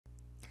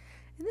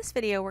In this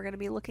video, we're going to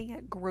be looking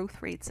at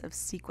growth rates of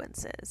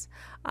sequences.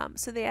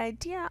 So the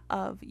idea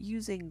of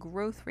using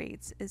growth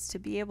rates is to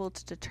be able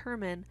to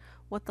determine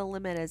what the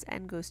limit as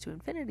n goes to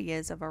infinity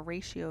is of a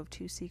ratio of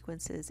two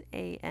sequences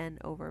an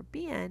over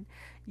bn,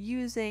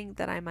 using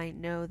that I might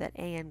know that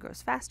an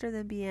grows faster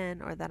than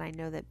bn, or that I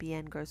know that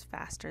bn grows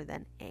faster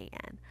than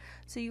an.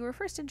 So you were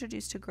first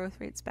introduced to growth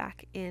rates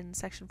back in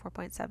section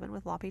 4.7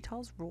 with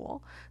L'Hopital's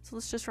rule. So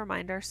let's just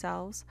remind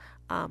ourselves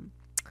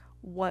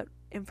what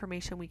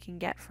information we can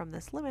get from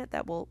this limit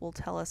that will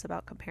tell us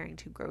about comparing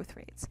two growth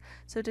rates.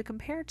 So to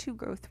compare two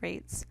growth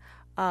rates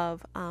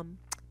of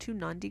two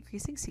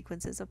non-decreasing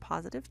sequences of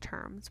positive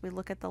terms, we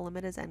look at the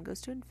limit as n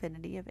goes to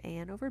infinity of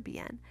an over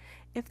bn.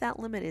 If that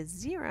limit is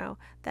 0,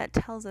 that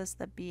tells us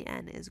that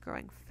bn is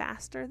growing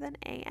faster than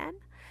an.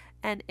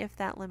 And if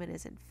that limit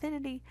is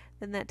infinity,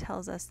 then that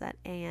tells us that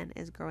an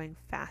is growing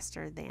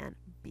faster than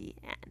bn.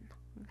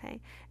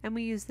 Okay, and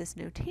we use this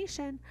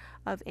notation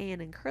of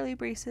an in curly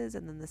braces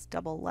and then this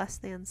double less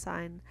than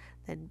sign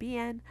than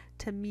bn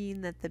to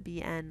mean that the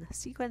bn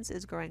sequence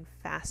is growing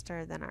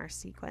faster than our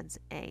sequence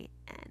an.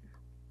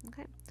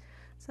 Okay,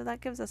 so that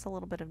gives us a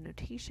little bit of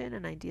notation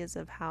and ideas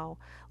of how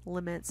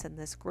limits and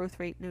this growth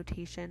rate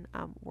notation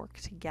work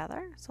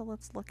together. So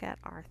let's look at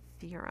our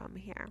theorem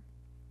here.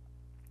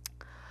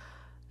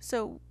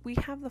 So we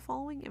have the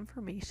following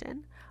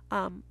information.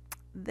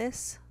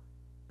 This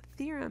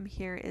theorem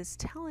here is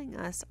telling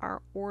us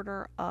our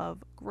order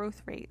of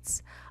growth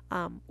rates,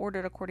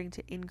 ordered according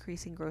to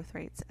increasing growth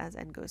rates as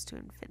n goes to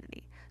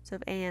infinity. So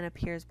if an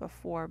appears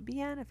before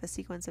bn, if a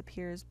sequence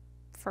appears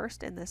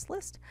first in this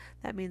list,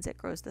 that means it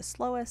grows the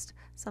slowest.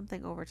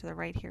 Something over to the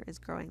right here is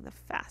growing the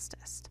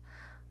fastest.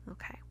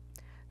 Okay,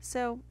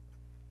 so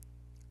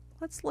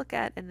let's look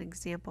at an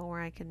example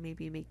where I can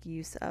maybe make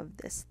use of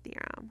this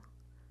theorem.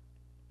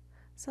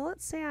 So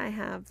let's say I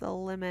have the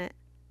limit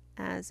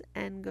as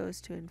n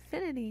goes to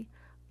infinity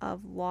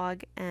of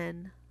log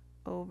n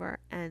over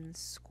n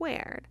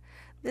squared.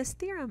 This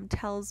theorem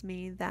tells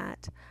me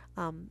that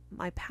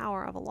my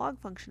power of a log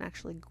function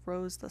actually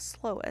grows the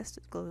slowest.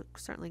 It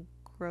certainly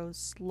grows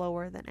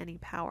slower than any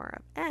power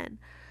of n.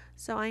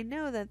 So I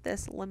know that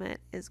this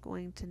limit is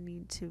going to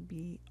need to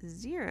be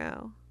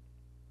 0,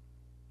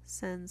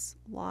 since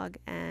log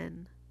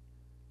n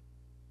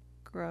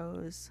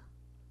grows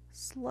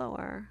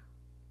slower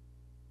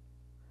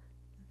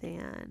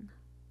than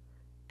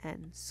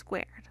n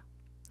squared.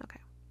 Okay.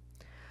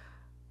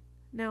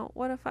 Now,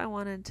 what if I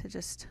wanted to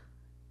just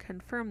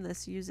confirm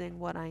this using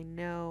what I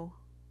know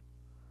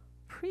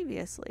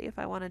previously? If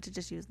I wanted to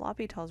just use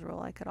L'Hopital's rule,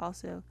 I could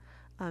also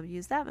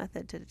use that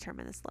method to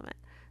determine this limit.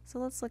 So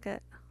let's look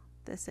at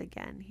this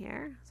again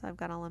here. So I've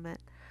got a limit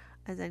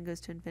as n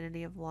goes to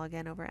infinity of log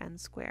n over n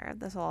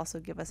squared. This will also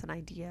give us an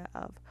idea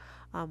of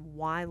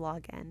why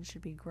log n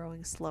should be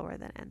growing slower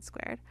than n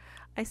squared.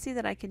 I see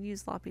that I can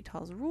use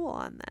L'Hopital's rule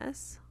on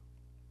this.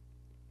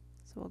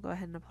 So we'll go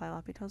ahead and apply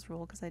L'Hopital's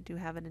rule because I do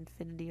have an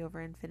infinity over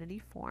infinity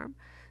form.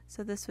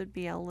 So this would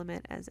be a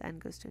limit as n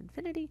goes to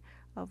infinity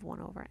of 1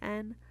 over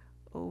n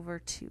over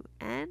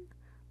 2n,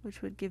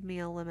 which would give me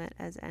a limit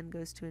as n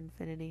goes to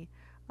infinity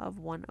of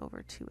 1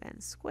 over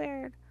 2n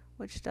squared,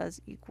 which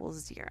does equal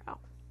 0.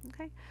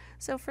 Okay,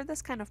 so for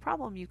this kind of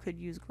problem, you could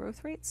use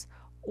growth rates,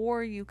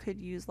 or you could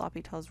use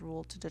L'Hopital's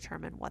rule to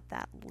determine what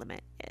that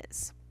limit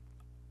is.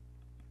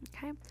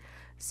 Okay,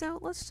 so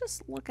let's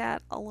just look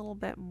at a little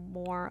bit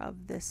more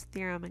of this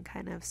theorem and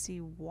kind of see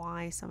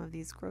why some of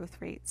these growth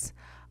rates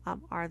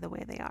are the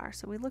way they are.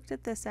 So we looked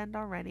at this end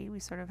already. We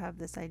sort of have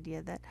this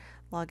idea that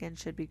log n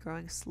should be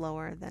growing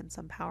slower than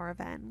some power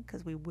of n,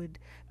 because we would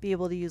be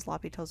able to use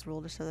L'Hopital's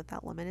rule to show that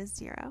that limit is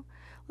 0.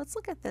 Let's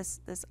look at this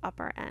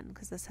upper n,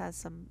 because this has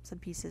some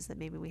pieces that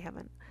maybe we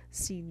haven't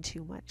seen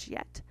too much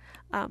yet.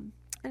 I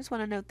just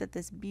want to note that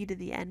this b to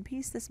the n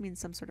piece, this means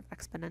some sort of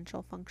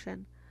exponential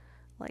function,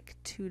 like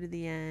 2 to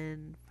the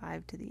n,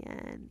 5 to the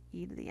n,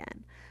 e to the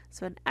n.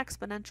 So an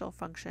exponential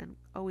function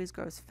always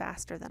grows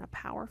faster than a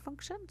power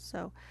function.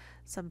 So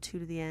some 2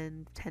 to the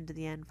n, 10 to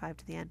the n, 5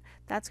 to the n,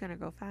 that's going to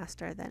go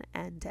faster than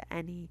n to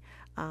any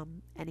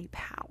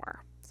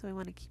power. So we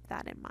want to keep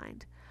that in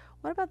mind.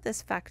 What about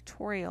this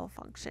factorial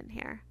function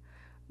here?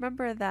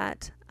 Remember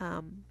that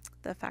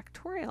the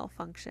factorial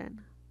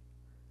function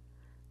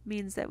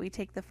means that we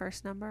take the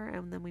first number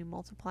and then we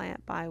multiply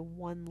it by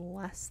 1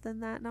 less than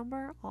that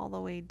number all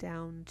the way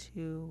down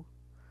to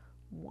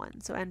 1.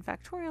 So n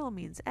factorial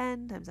means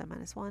n times n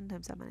minus 1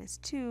 times n minus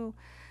 2,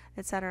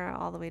 etc.,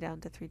 all the way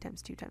down to 3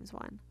 times 2 times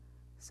 1.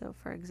 So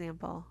for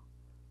example,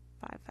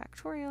 5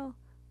 factorial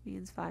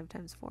means 5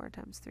 times 4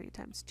 times 3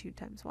 times 2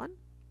 times 1.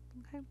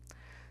 Okay.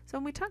 So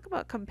when we talk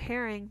about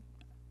comparing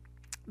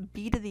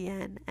b to the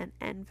n and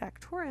n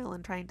factorial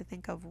and trying to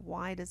think of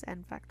why does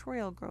n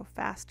factorial grow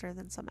faster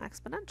than some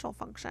exponential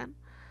function,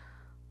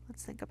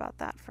 let's think about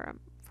that for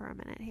a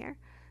minute here.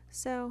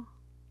 So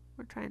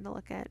we're trying to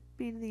look at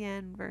b to the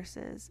n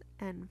versus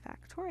n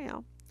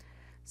factorial.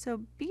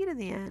 So b to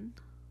the n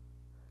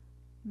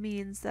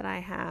means that I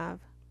have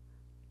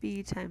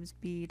b times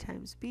b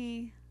times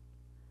b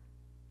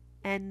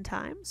n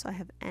times, so I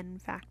have n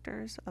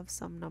factors of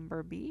some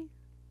number b.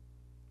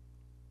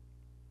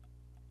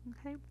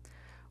 Okay.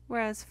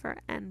 Whereas for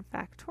n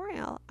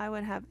factorial, I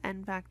would have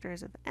n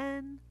factors of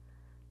n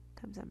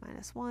times n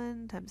minus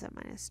 1 times n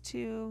minus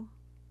 2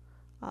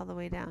 all the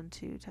way down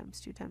to times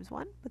 2 times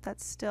 1, but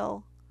that's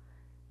still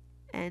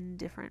n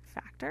different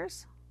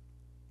factors.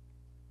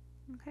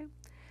 Okay.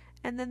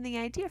 And then the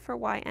idea for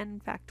why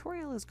n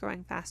factorial is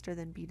growing faster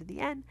than b to the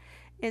n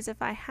is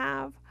if I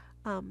have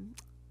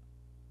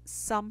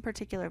some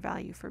particular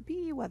value for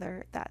b,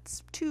 whether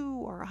that's 2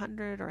 or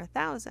 100 or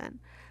 1,000,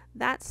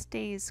 that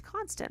stays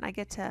constant. I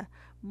get to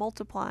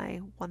multiply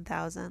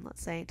 1,000,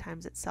 let's say,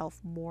 times itself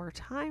more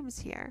times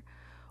here.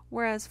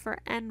 Whereas for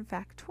n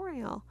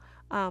factorial,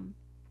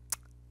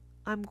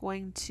 I'm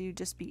going to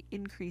just be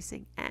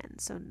increasing n.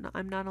 So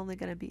I'm not only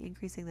going to be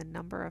increasing the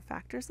number of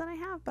factors that I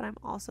have, but I'm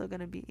also going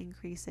to be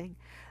increasing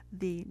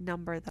the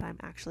number that I'm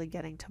actually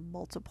getting to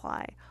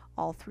multiply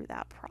all through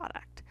that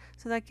product.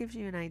 So that gives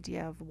you an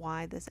idea of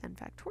why this n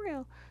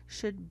factorial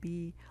should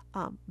be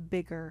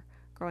bigger,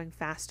 growing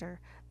faster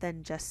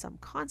than just some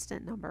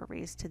constant number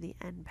raised to the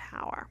n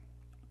power.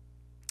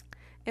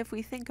 If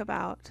we think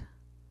about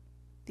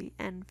the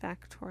n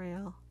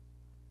factorial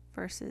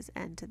versus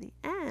n to the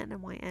n,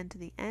 and why n to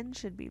the n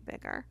should be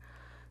bigger.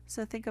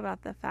 So think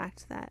about the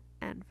fact that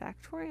n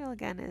factorial,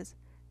 again, is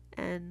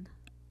n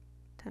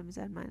times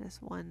n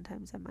minus 1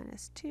 times n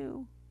minus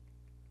 2,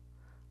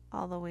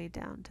 all the way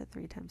down to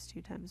 3 times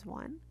 2 times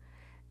 1.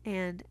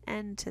 And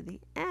n to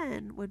the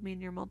n would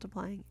mean you're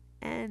multiplying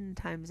n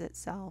times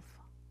itself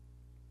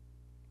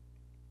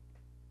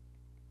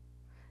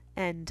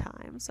n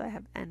times. So I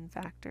have n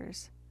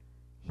factors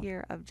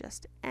here of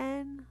just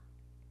n.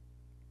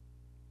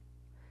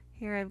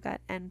 Here I've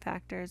got n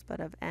factors, but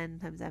of n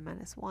times n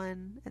minus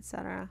 1,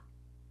 etc.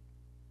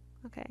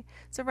 Okay,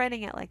 so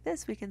writing it like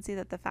this, we can see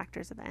that the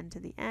factors of n to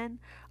the n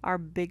are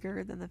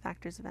bigger than the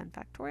factors of n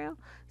factorial,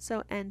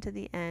 so n to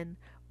the n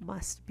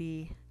must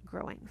be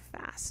growing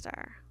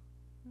faster.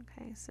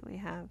 Okay, so we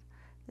have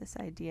this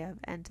idea of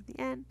n to the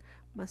n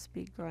must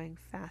be growing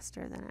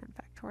faster than n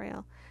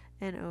factorial,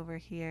 and over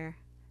here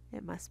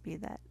it must be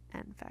that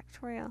n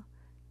factorial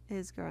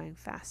is growing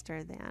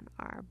faster than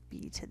our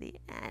b to the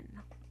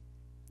n.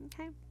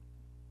 Okay,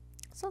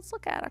 so let's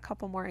look at a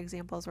couple more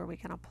examples where we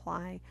can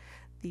apply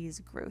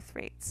these growth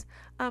rates.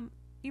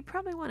 You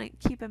probably want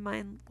to keep in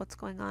mind what's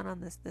going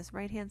on this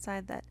right-hand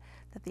side, that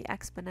the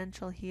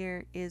exponential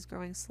here is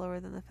growing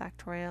slower than the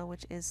factorial,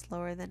 which is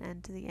slower than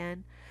n to the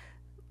n.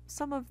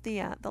 Some of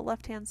the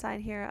left-hand side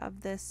here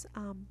of this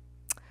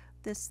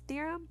this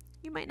theorem,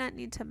 you might not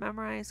need to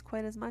memorize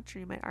quite as much, or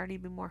you might already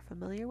be more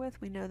familiar with.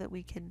 We know that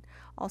we can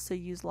also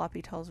use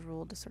L'Hopital's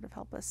rule to sort of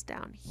help us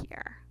down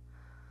here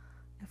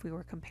if we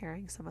were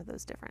comparing some of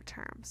those different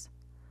terms.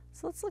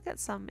 So let's look at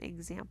some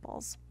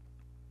examples.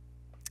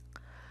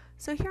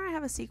 So here I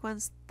have a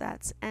sequence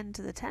that's n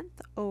to the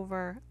 10th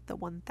over the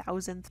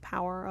 1,000th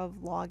power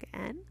of log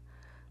n.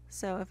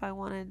 So if I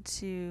wanted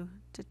to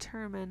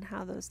determine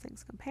how those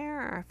things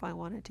compare, or if I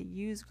wanted to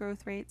use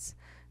growth rates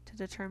to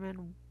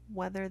determine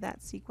whether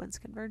that sequence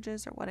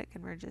converges or what it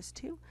converges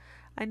to,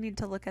 I need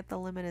to look at the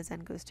limit as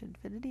n goes to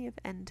infinity of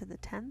n to the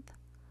 10th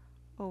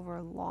over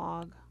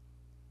log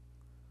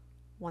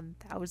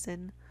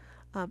 1,000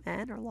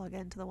 n, or log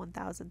n to the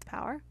 1,000th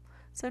power.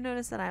 So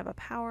notice that I have a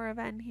power of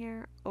n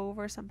here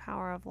over some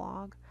power of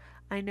log.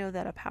 I know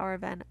that a power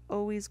of n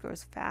always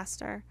grows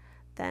faster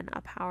than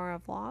a power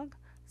of log.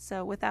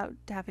 So without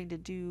having to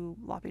do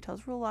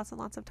L'Hopital's rule lots and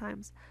lots of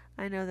times,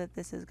 I know that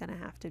this is going to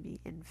have to be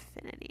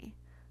infinity.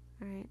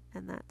 All right,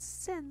 and that's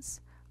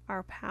since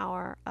our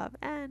power of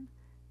n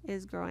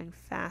is growing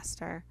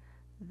faster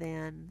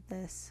than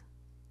this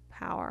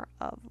power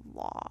of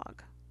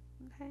log.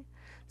 Okay,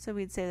 so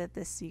we'd say that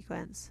this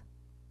sequence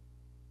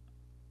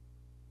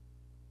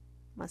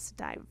must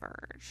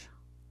diverge.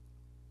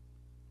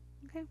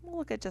 Okay, we'll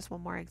look at just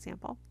one more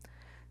example.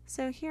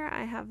 So here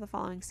I have the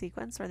following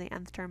sequence where the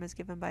nth term is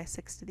given by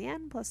 6 to the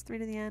n plus 3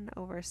 to the n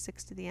over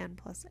 6 to the n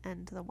plus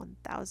n to the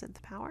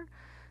 1,000th power.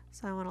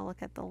 So I want to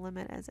look at the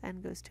limit as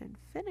n goes to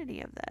infinity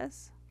of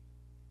this.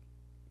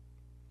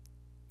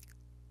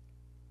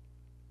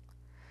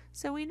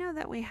 So we know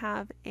that we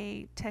have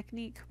a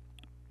technique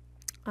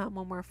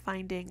when we're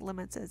finding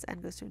limits as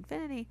n goes to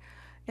infinity.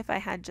 If I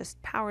had just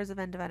powers of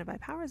n divided by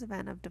powers of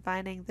n, of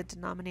dividing the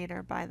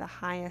denominator by the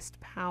highest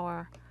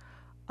power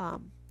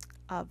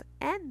of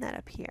n that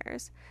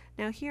appears.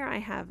 Now here I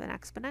have an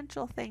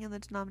exponential thing in the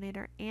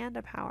denominator and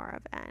a power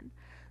of n.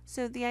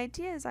 So the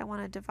idea is I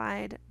want to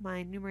divide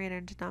my numerator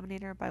and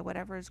denominator by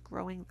whatever is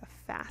growing the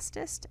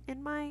fastest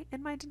in my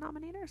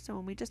denominator. So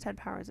when we just had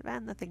powers of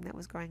n, the thing that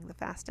was growing the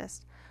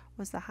fastest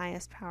was the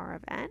highest power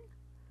of n.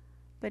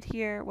 But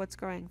here what's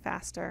growing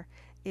faster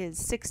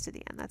is 6 to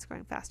the n. That's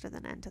growing faster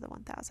than n to the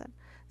 1,000.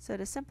 So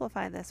to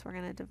simplify this, we're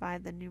going to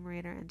divide the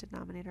numerator and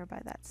denominator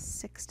by that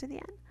 6 to the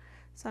n.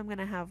 So I'm going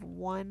to have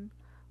 1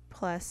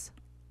 plus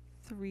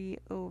 3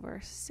 over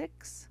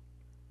 6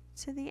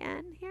 to the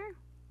n here,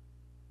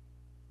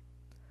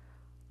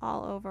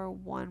 all over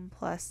 1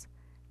 plus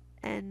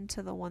n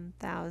to the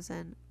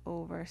 1,000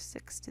 over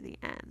 6 to the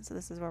n. So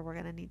this is where we're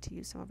going to need to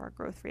use some of our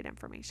growth rate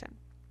information.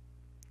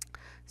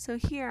 So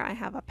here I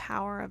have a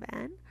power of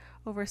n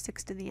over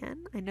 6 to the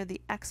n. I know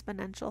the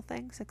exponential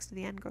thing, 6 to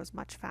the n, goes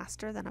much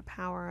faster than a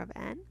power of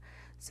n.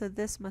 So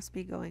this must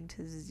be going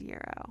to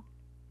 0.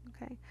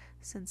 Okay,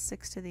 since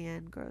 6 to the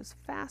n grows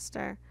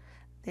faster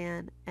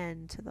than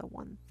n to the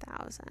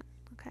 1,000.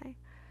 Okay.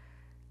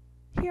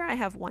 Here I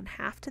have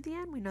 1/2 to the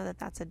n. We know that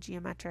that's a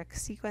geometric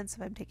sequence.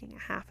 If I'm taking a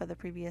half of the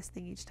previous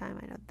thing each time,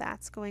 I know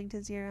that's going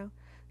to 0.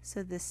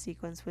 So this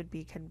sequence would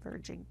be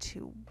converging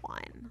to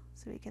 1.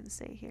 So we can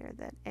say here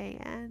that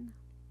an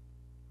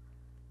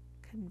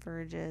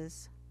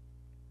converges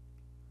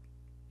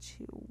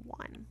to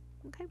 1.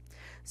 Okay,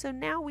 so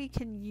now we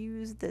can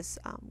use this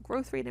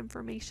growth rate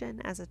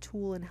information as a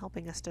tool in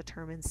helping us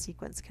determine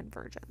sequence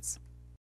convergence.